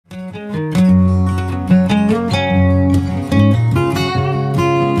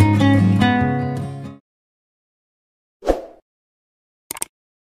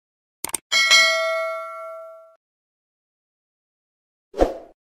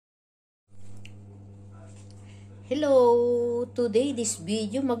Hello! Today, this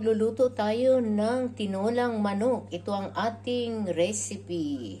video, magluluto tayo ng tinolang manok. Ito ang ating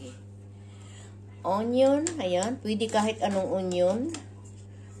recipe. Onion, ayan. Pwede kahit anong onion.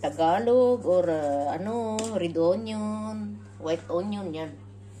 Tagalog or red onion, white onion, yan.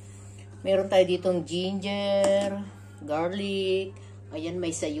 Meron tayo ditong ginger, garlic. Ayan,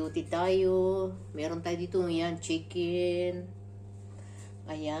 may sayote tayo. Meron tayo ditong yan, chicken.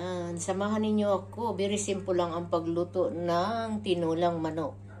 Ayan, samahan ninyo ako. Very simple lang ang pagluto ng tinolang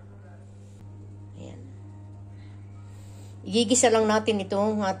manok. Ayan. Igigisa lang natin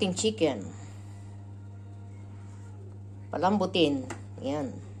itong ating chicken. Palambutin.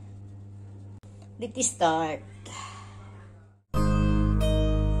 Ayan. Let's start.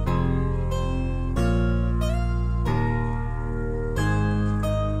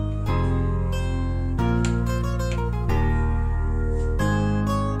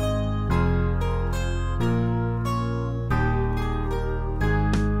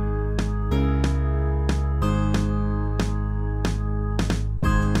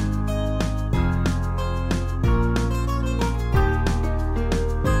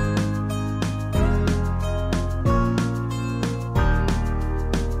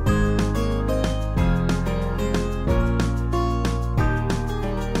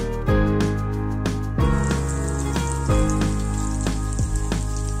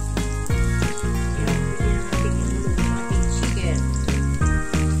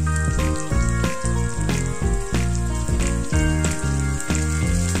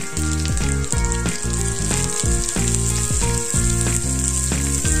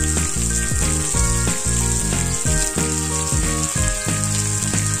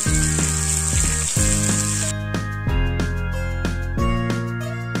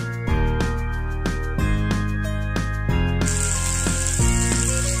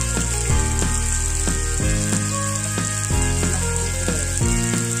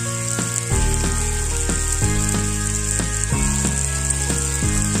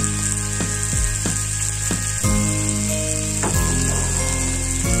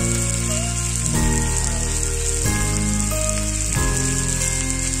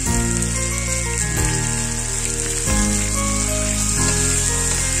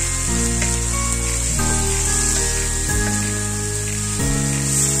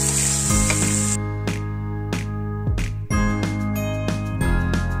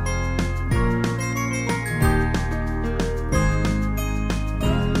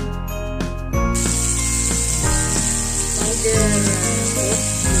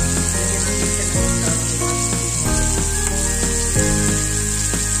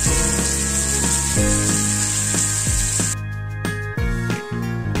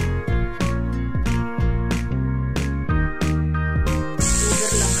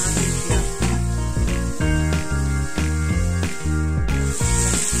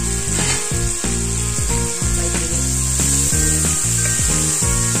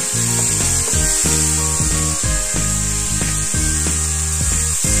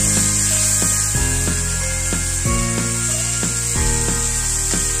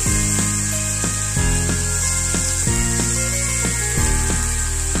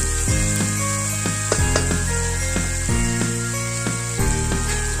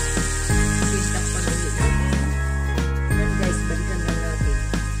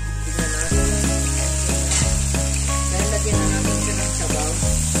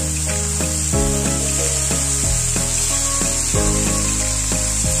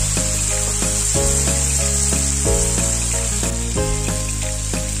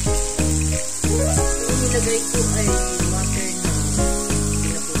 Ilagay ko ay water na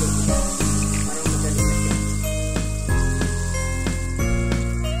pinapulo ko para madali na siya.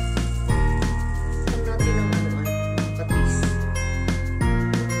 Saan natin ang patis.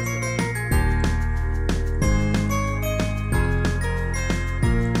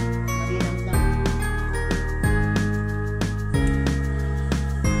 Mariram lang.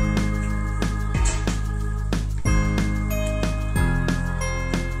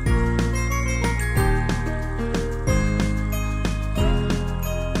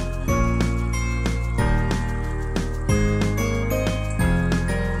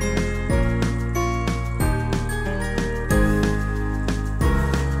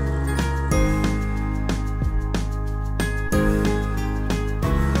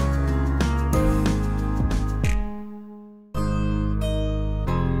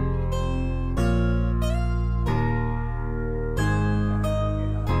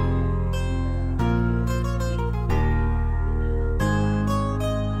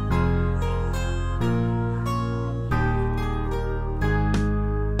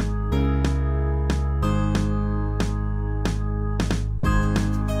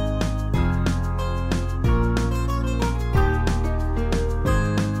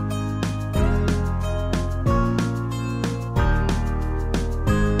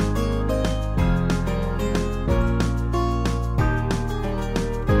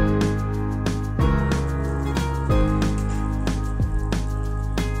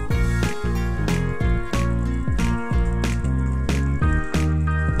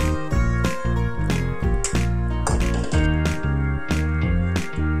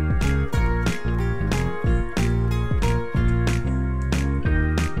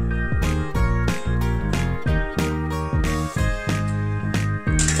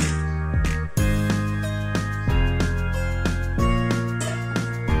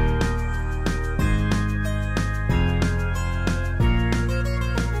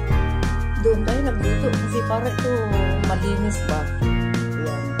 para ito malinis ba.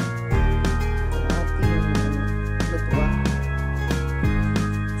 Ayan. Ang ating lutuan.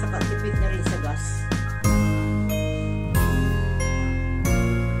 Saka tipid na rin sa gas.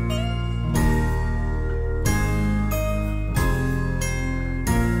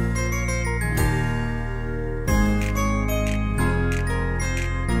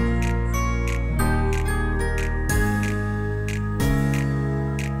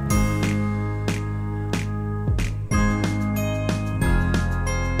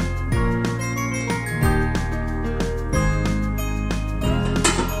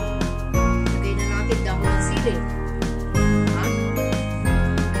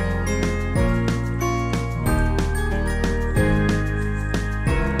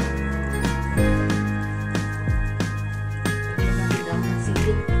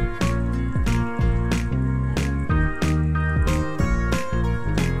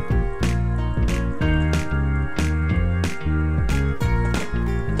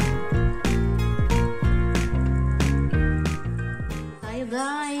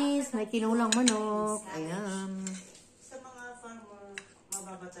 Guys, may tinolang manok. Ayan. Sa mga farmer,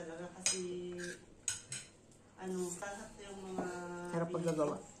 mababa talaga kasi lahat yung mga Sarap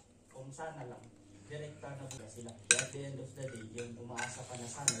paggagawa. Kung sana lang, direkta na buka sila. At the end of the day, yung umaasa pa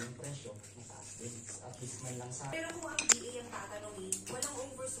na sana yung presyo, mataas din. At least man lang sa... Pero kung ang DA ang tatanungin, walang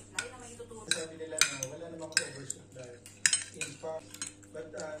oversupply na may tutulong. Sabi nila na wala namang oversupply. In fact,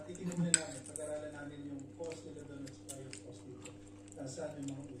 but titignan muna namin, pag-aralan namin yung cost nila doon at saka yung cost dito. Saan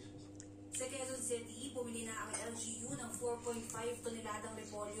yung mga issues. Sa Quezon City, bumili na ang LGU ng 4.5 toneladang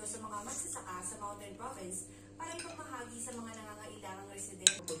repolyo sa mga magsasaka sa Mountain Province para ipamahagi sa mga nangangailangang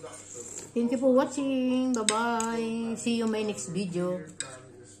residente. Thank you for watching. Bye-bye. See you in my next video.